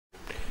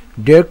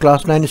Dear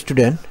class 9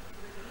 student,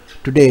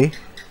 today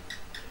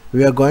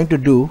we are going to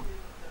do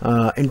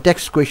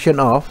in-text question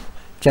of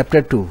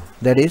chapter 2,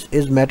 that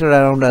is matter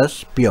around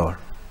us pure?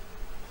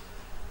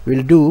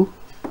 Let's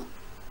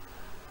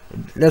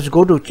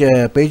go to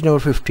page number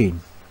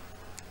 15.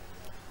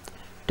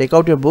 Take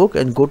out your book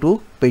and go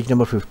to page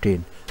number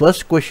 15.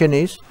 First question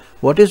is,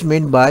 what is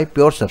meant by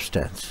pure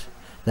substance?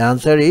 The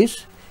answer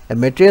is, a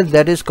material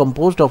that is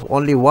composed of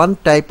only one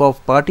type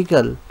of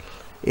particle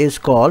is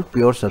called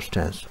pure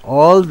substance.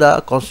 All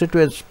the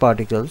constituent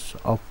particles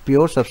of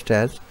pure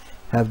substance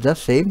have the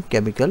same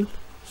chemical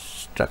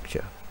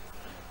structure,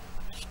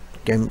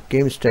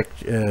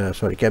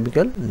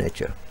 chemical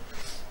nature.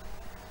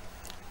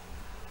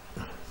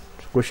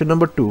 Question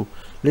number 2.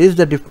 List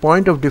the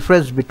point of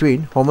difference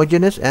between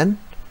homogeneous and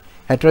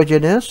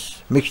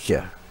heterogeneous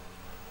mixture.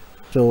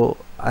 So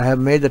I have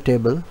made the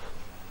table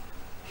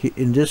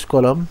in this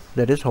column,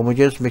 that is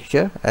homogeneous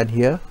mixture, and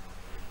here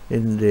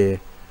in the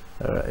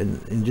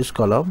in this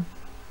column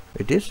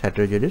it is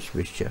heterogeneous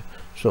mixture.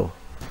 So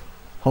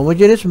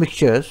homogeneous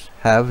mixtures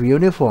have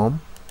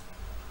uniform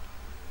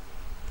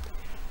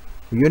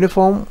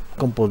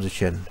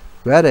composition,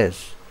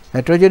 whereas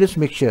heterogeneous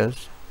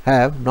mixtures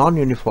have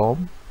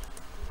non-uniform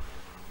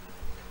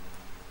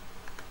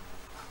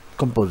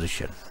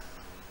composition.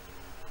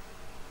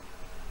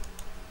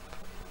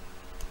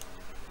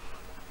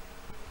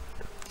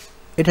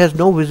 It has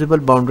no visible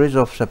boundaries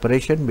of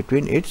separation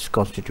between its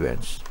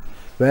constituents,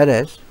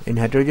 whereas in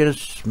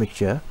heterogeneous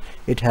mixture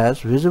it has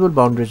visible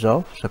boundaries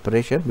of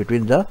separation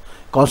between the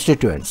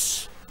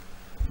constituents.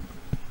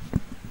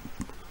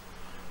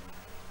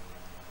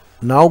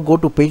 Now go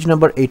to page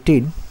number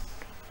 18.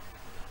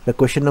 The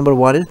question number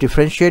 1 is,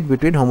 differentiate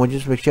between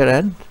homogeneous mixture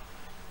and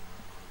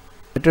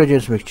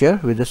heterogeneous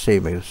mixture with the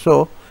same use.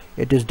 So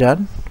it is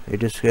done.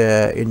 It is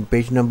in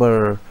page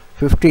number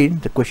 15.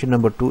 The question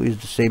number 2 is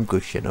the same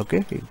question.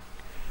 Okay,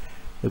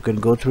 you can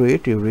go through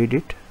it, you read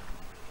it.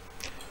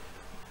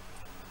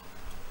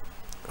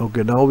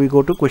 Okay, now we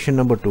go to question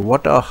number 2.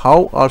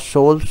 How are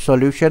salt,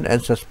 solution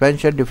and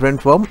suspension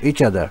different from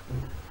each other?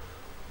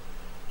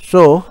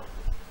 So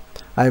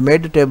I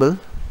made the table.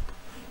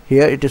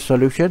 Here it is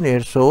solution,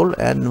 here salt,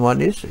 and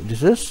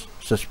this is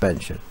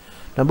suspension.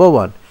 Number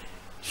 1,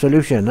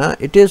 solution.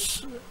 It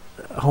is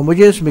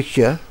homogeneous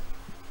mixture.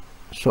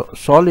 So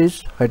salt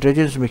is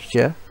heterogeneous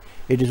mixture.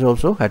 It is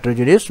also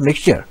heterogeneous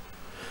mixture.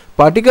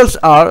 Particles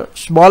are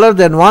smaller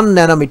than 1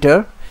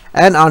 nanometer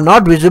and are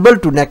not visible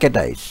to naked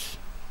eyes.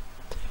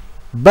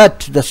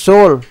 But the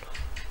salt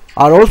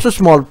are also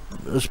small.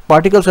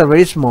 Particles are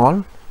very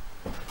small,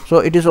 so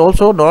it is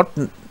also not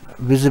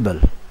visible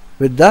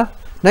with the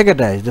naked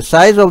eyes. The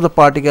size of the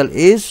particle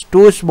is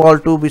too small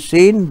to be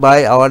seen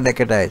by our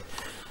naked eyes.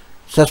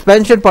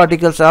 Suspension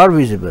particles are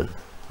visible.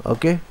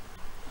 Okay.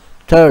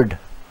 Third,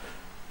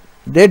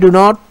 they do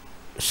not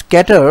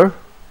scatter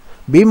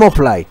beam of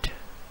light,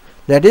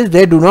 that is,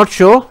 they do not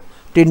show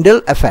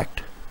Tyndall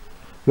effect,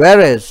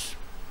 whereas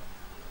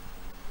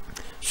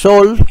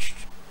salt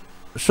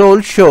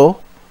show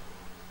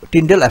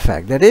Tyndall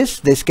effect, that is,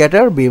 they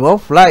scatter beam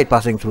of light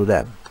passing through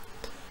them.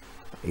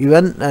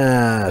 Even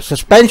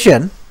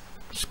suspension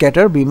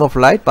scatter beam of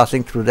light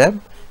passing through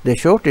them, they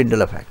show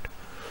Tyndall effect.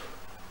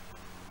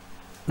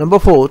 Number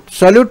 4,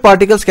 solute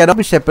particles cannot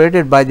be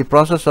separated by the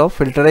process of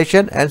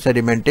filtration and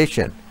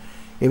sedimentation.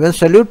 Even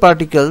solute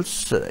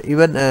particles,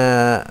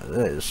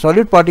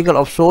 solute particle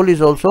of salt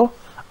is also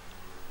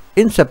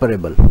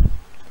inseparable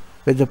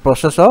with the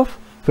process of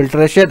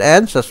filtration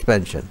and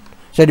sedimentation.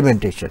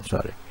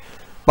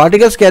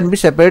 Particles can be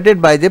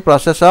separated by the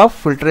process of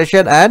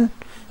filtration and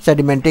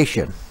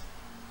sedimentation.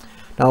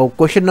 Now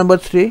question number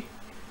 3.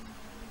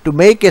 To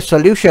make a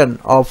solution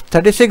of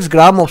 36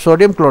 gram of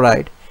sodium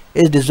chloride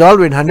is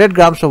dissolved in 100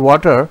 grams of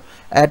water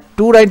at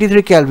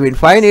 293 Kelvin.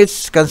 Find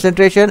its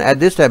concentration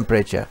at this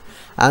temperature.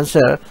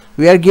 Answer,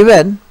 we are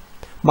given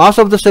mass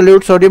of the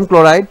solute sodium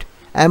chloride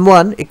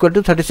M1 equal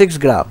to 36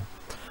 gram.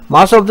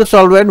 Mass of the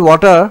solvent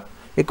water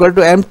equal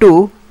to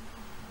M2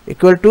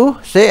 equal to,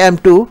 say,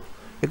 M2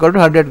 equal to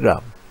 100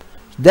 gram.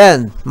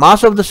 Then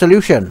mass of the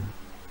solution,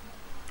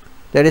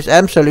 that is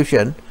M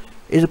solution,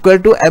 is equal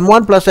to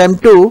M1 plus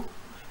M2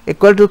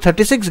 equal to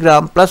 36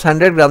 gram plus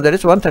 100 gram, that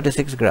is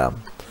 136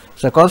 gram.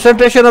 So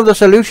concentration of the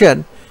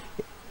solution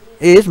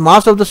is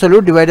mass of the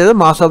solute divided by the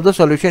mass of the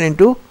solution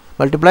into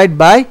multiplied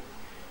by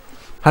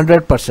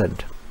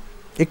 100%,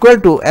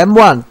 equal to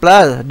M1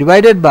 plus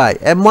divided by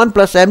M1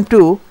 plus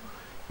M2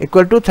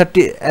 equal to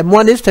 30.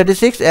 M1 is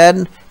 36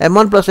 and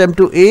M1 plus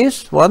M2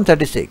 is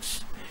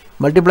 136,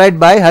 multiplied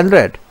by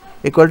 100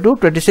 equal to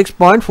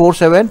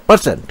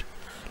 26.47%.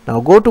 Now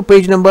go to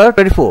page number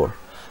 24.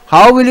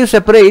 How will you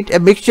separate a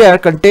mixture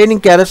containing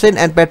kerosene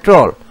and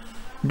petrol?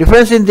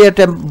 Difference in their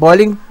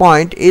boiling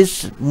point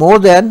is more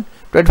than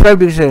 25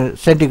 degrees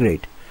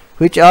centigrade,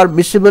 which are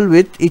miscible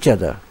with each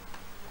other.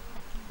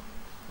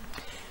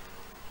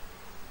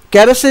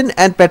 Kerosene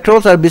and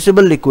petrols are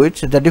miscible liquids.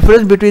 The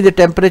difference between the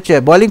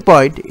temperature boiling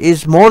point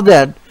is more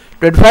than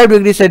 25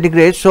 degrees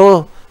centigrade,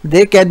 so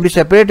they can be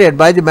separated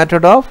by the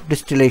method of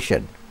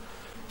distillation.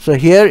 So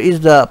here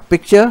is the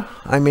picture,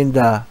 I mean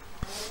the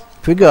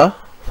figure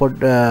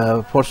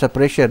for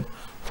separation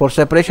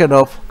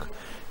of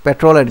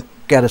petrol and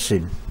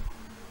kerosene.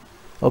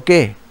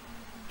 Okay,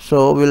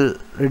 so we'll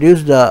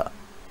reduce the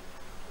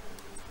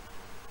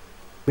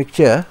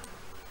picture.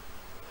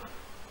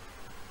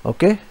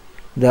 Okay,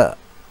 the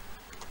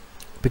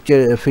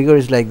picture figure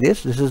is like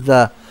this. This is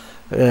the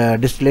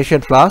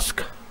distillation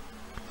flask,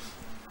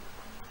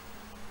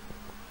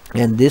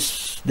 and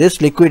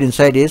this liquid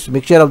inside is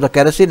mixture of the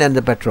kerosene and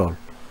the petrol.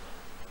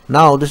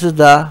 Now this is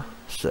the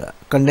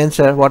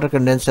condenser, water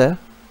condenser,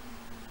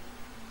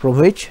 from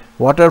which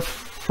water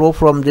flow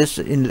from this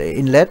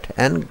inlet,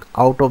 and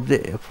out of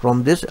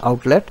from this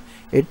outlet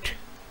it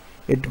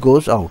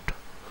goes out.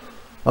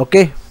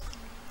 Okay,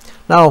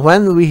 now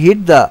when we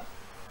heat the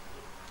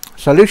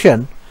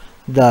solution,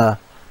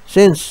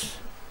 since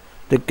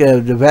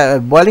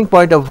the boiling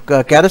point of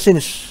kerosene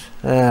is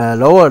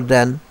lower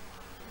than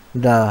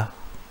the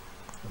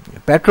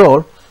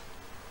petrol,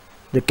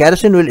 the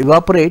kerosene will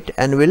evaporate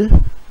and will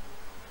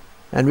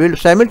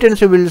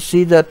simultaneously will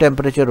see the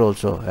temperature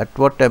also, at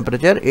what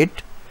temperature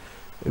it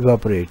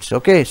evaporates.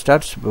 Okay,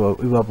 starts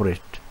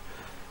evaporate,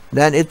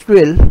 then it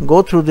will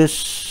go through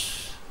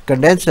this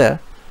condenser.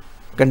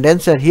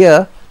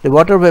 Here the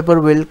water vapor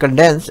will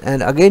condense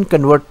and again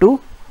convert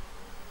to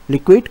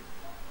liquid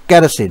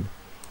kerosene.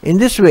 In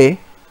this way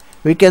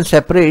we can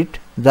separate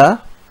the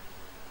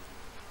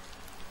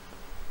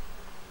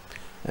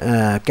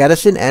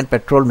kerosene and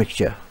petrol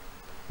mixture.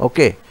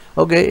 Okay,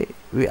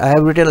 I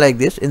have written like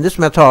this. In this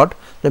method,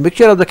 the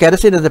mixture of the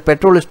kerosene and the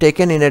petrol is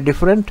taken in a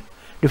different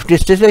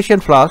distillation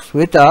flask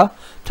with a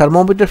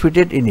thermometer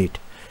fitted in it.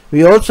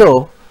 We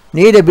also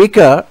need a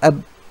beaker,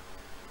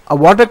 a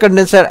water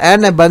condenser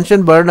and a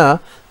Bunsen burner.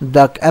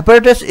 The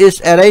apparatus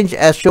is arranged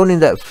as shown in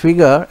the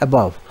figure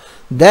above.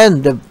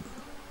 Then this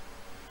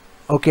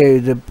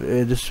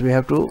we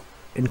have to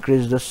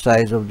increase the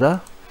size of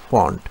the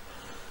font.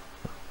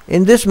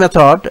 In this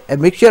method, a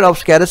mixture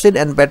of kerosene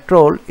and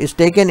petrol is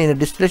taken in a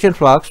distillation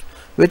flask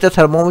with a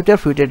thermometer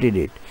fitted in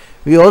it.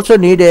 We also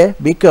need a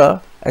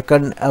beaker,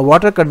 a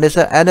water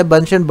condenser and a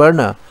Bunsen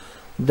burner.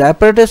 The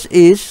apparatus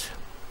is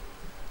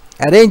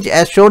arranged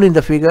as shown in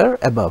the figure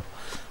above.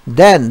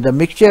 Then the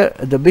mixture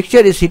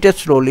is heated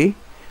slowly.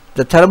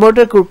 The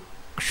thermometer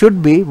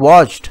should be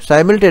watched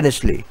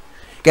simultaneously.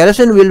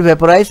 Kerosene will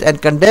vaporize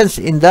and condense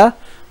in the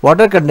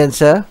water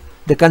condenser.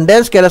 The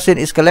condensed kerosene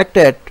is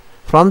collected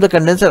from the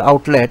condenser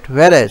outlet,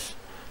 whereas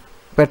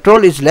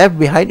petrol is left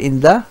behind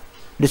in the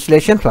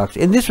distillation flask.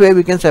 In this way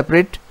we can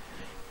separate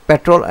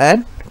petrol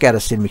and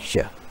kerosene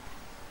mixture.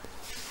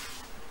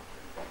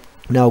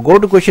 Now go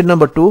to question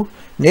number 2.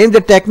 Name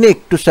the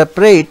technique to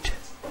separate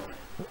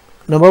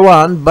number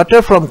 1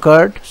 butter from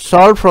curd,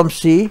 salt from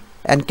sea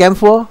and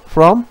camphor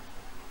from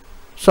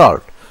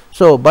salt.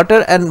 So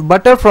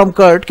butter from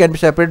curd can be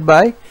separated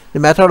by the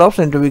method of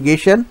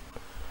centrifugation.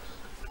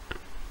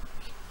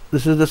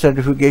 This is the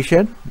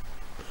centrifugation.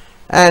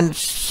 And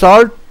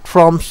salt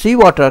from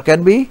seawater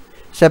can be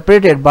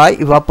separated by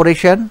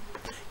evaporation.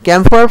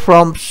 Camphor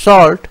from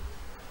salt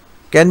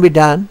can be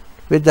done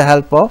with the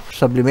help of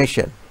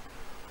sublimation.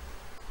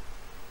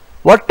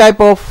 What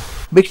type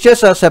of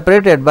mixtures are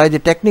separated by the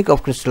technique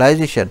of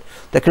crystallization?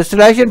 The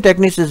crystallization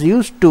technique is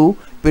used to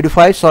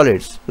purify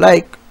solids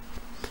like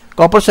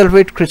copper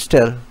sulfate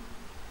crystal.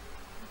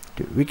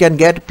 We can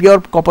get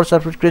pure copper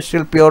sulfate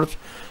crystal, pure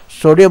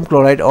sodium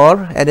chloride or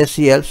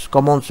NaCl,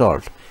 common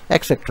salt,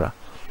 etc.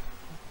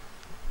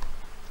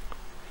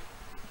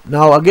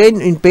 Now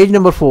again in page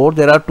number 4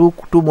 there are two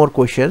more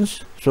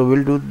questions. So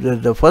we'll do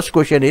the first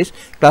question is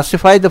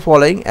classify the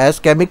following as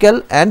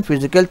chemical and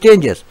physical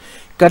changes.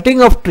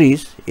 Cutting of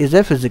trees is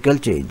a physical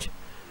change.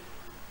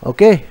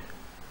 Okay.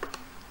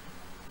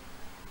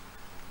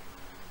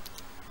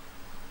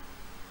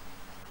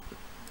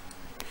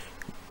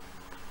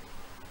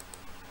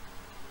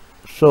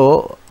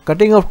 So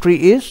cutting of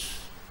tree is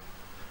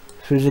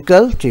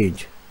physical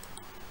change.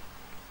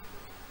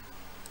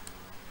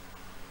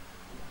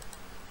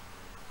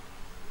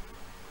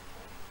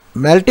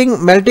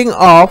 Melting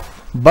of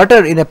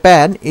butter in a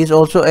pan is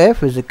also a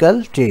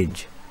physical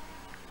change.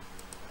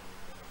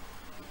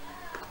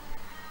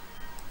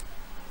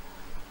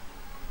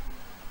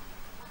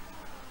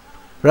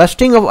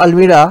 Rusting of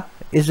almirah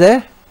is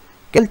a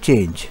chemical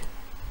change.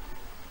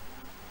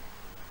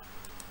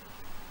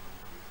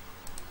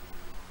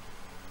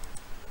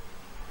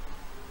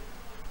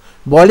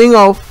 Boiling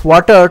of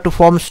water to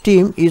form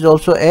steam is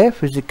also a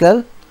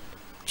physical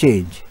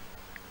change.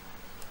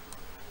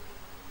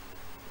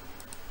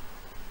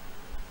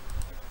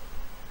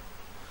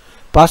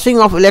 Passing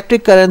of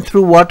electric current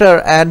through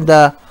water and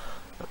the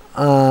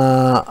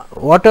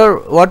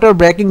water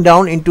breaking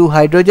down into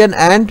hydrogen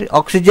and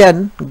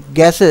oxygen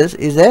gases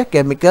is a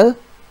chemical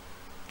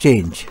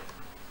change.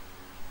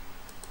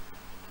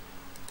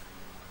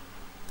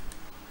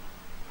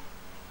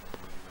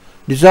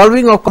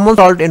 Dissolving of common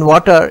salt in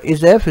water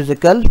is a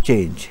physical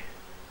change.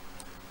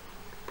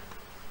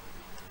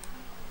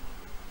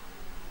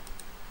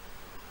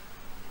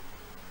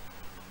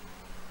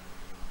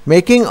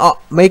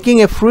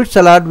 Making a fruit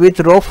salad with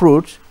raw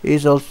fruits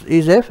is a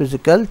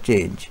physical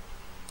change.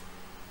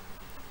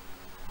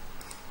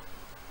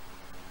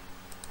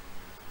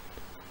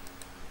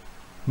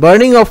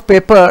 Burning of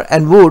paper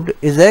and wood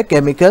is a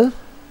chemical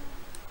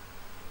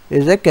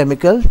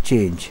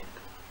change.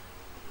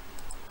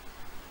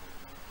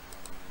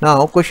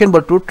 Now question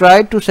number 2,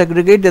 try to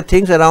segregate the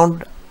things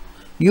around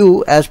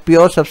you as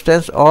pure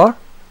substance or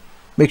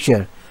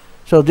mixture.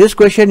 So this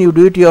question you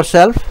do it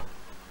yourself.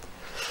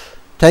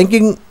 Thank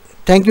you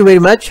very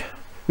much.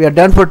 We are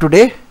done for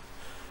today.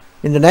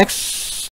 In the next